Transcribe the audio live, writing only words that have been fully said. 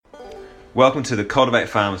Welcome to the Cultivate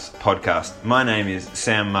Farms podcast. My name is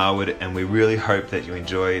Sam Marwood and we really hope that you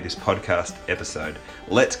enjoy this podcast episode.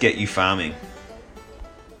 Let's get you farming.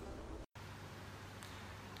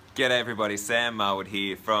 G'day everybody, Sam Marwood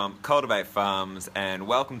here from Cultivate Farms and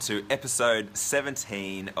welcome to episode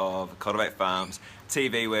 17 of Cultivate Farms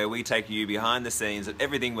TV, where we take you behind the scenes of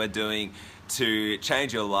everything we're doing to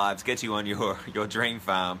change your lives, get you on your dream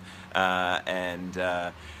farm,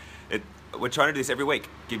 we're trying to do this every week,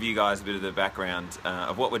 give you guys a bit of the background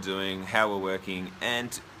of what we're doing, how we're working,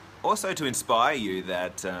 and also to inspire you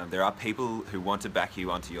that there are people who want to back you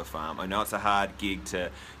onto your farm. I know it's a hard gig to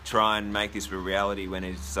try and make this a reality when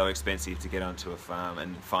it's so expensive to get onto a farm,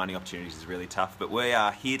 and finding opportunities is really tough, but we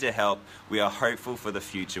are here to help. We are hopeful for the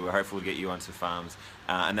future. We're hopeful to get you onto farms,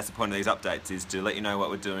 and that's the point of these updates, is to let you know what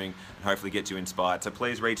we're doing and hopefully get you inspired. So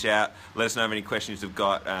please reach out, let us know of any questions you've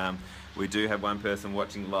got. We do have one person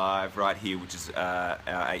watching live right here, which is our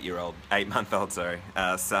 8-month-old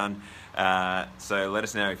son. So let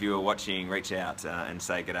us know if you are watching, reach out and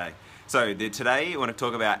say g'day. So today I want to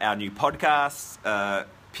talk about our new podcasts,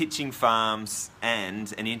 pitching farms,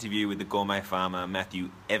 and an interview with the gourmet farmer Matthew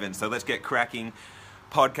Evans. So let's get cracking.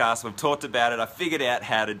 Podcast, we've talked about it, I figured out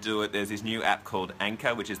how to do it. There's this new app called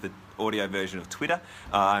Anchor, which is the audio version of Twitter.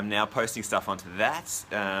 I'm now posting stuff onto that,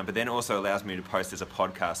 but then also allows me to post as a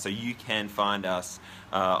podcast. So you can find us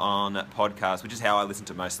on podcast, which is how I listen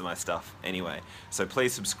to most of my stuff anyway. So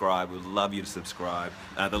please subscribe, we'd love you to subscribe.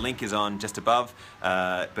 The link is on just above,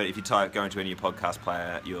 but if you go into any podcast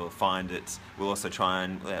player, you'll find it. We'll also try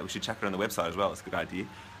and, we should chuck it on the website as well, it's a good idea.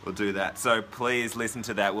 We'll do that. So please listen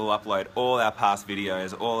to that. We'll upload all our past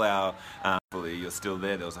videos, all our... hopefully you're still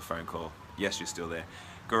there. There was a phone call. Yes, you're still there.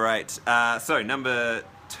 Great. So number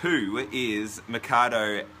 2 is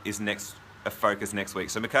Mercado is a focus next week.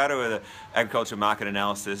 So Mercado are the agriculture market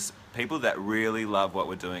analysis, people that really love what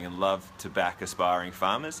we're doing and love to back aspiring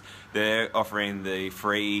farmers. They're offering the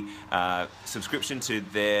free subscription to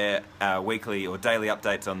their weekly or daily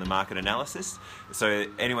updates on the market analysis. So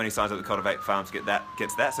anyone who signs up to Cultivate Farms gets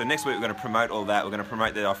that. So next week we're going to promote all that. We're going to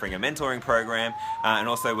promote they're offering a mentoring program, and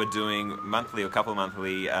also we're doing monthly or couple of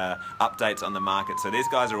monthly updates on the market. So these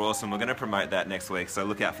guys are awesome. We're going to promote that next week, so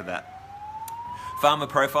look out for that. Farmer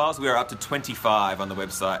profiles, we are up to 25 on the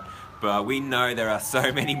website, but we know there are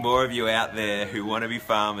so many more of you out there who want to be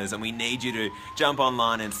farmers, and we need you to jump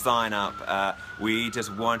online and sign up. We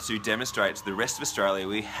just want to demonstrate to the rest of Australia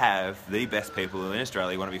we have the best people in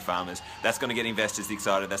Australia who want to be farmers. That's going to get investors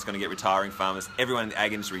excited, that's going to get retiring farmers, everyone in the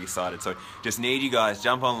ag industry excited. So just need you guys,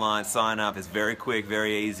 jump online, sign up. It's very quick,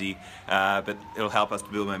 very easy, but it'll help us to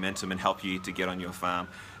build momentum and help you to get on your farm.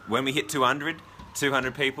 When we hit 200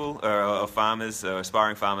 people or farmers or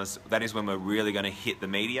aspiring farmers, that is when we're really going to hit the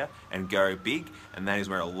media and go big, and that is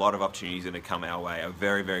where a lot of opportunities are going to come our way. I'm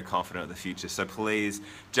very, very confident of the future. So please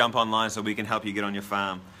jump online so we can help you get on your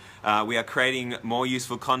farm. We are creating more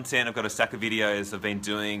useful content. I've got a stack of videos I've been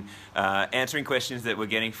doing, answering questions that we're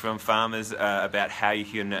getting from farmers about how you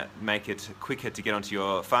can make it quicker to get onto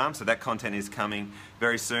your farm. So that content is coming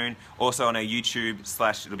very soon. Also on our YouTube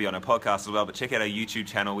 / it'll be on our podcast as well, but check out our YouTube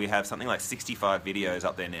channel. We have something like 65 videos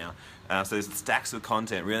up there now. So there's stacks of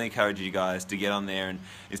content. Really encourage you guys to get on there and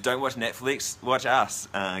don't watch Netflix, watch us.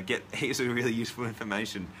 Get heaps of really useful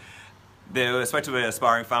information. I spoke to an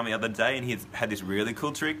aspiring farmer the other day, and he had this really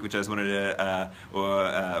cool trick, which I just wanted to,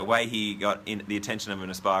 a way he got in the attention of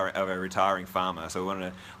a retiring farmer. So I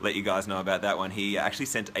wanted to let you guys know about that one. He actually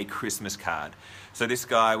sent a Christmas card. So this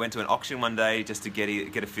guy went to an auction one day just to get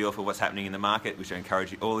a feel for what's happening in the market, which I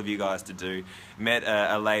encourage all of you guys to do. Met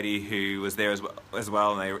a lady who was there as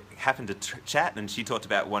well, and they happened to chat, and she talked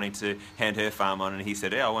about wanting to hand her farm on, and he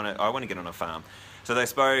said, "Yeah, I want to get on a farm." So they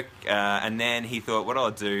spoke, and then he thought, what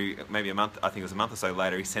I'll do, maybe I think it was a month or so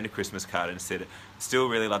later, he sent a Christmas card and said, still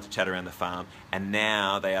really love to chat around the farm, and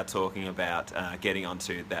now they are talking about getting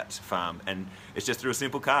onto that farm, and it's just through a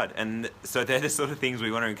simple card. And so they're the sort of things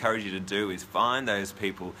we want to encourage you to do, is find those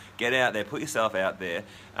people, get out there, put yourself out there,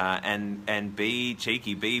 and be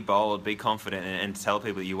cheeky, be bold, be confident, and tell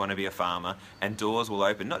people that you want to be a farmer, and doors will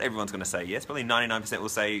open. Not everyone's going to say yes, probably 99% will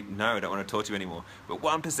say, no, I don't want to talk to you anymore, but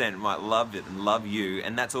 1% might love it and love you,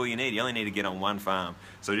 and that's all you need. You only need to get on one farm.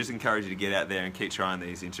 So I just encourage you to get out there and keep trying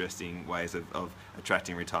these interesting ways of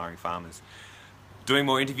attracting retiring farmers. Doing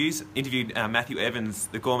more interviews. Interviewed Matthew Evans,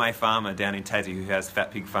 the gourmet farmer down in Tassie, who has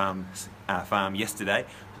Fat Pig Farm yesterday.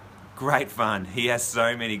 Great fun. He has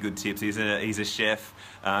so many good tips. He's a chef,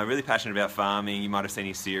 really passionate about farming. You might have seen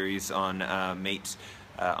his series on meat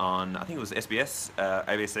on, I think it was SBS,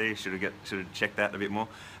 ABC. Should have checked that a bit more.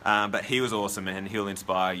 But he was awesome, and he'll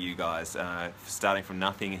inspire you guys. Starting from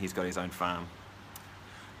nothing, and he's got his own farm.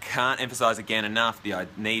 can't emphasize again enough the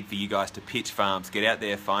need for you guys to pitch farms. Get out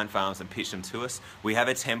there, find farms and pitch them to us. We have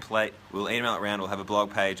a template, we'll email it around, we'll have a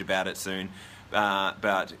blog page about it soon.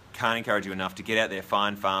 But can't encourage you enough to get out there,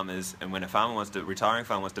 find farmers, and when a retiring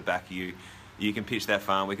farmer wants to back you, you can pitch that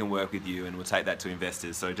farm, we can work with you, and we'll take that to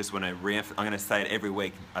investors. So just want to I'm going to say it every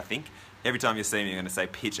week, I think. Every time you see me, I'm going to say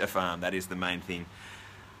pitch a farm. That is the main thing.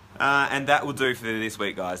 And that will do for this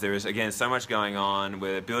week, guys. There is, again, so much going on.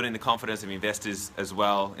 We're building the confidence of investors as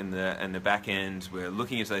well in the back end. We're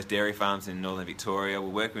looking into those dairy farms in Northern Victoria. We're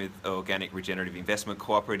working with Organic Regenerative Investment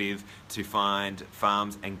Cooperative to find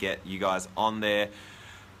farms and get you guys on there.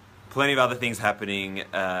 Plenty of other things happening.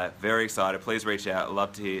 Very excited. Please reach out.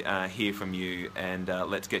 Love to hear from you, and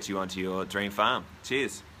let's get you onto your dream farm.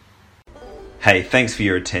 Cheers. Hey, thanks for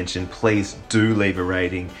your attention. Please do leave a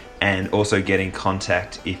rating and also get in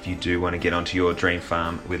contact if you do want to get onto your dream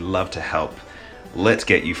farm. We'd love to help. Let's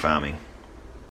get you farming.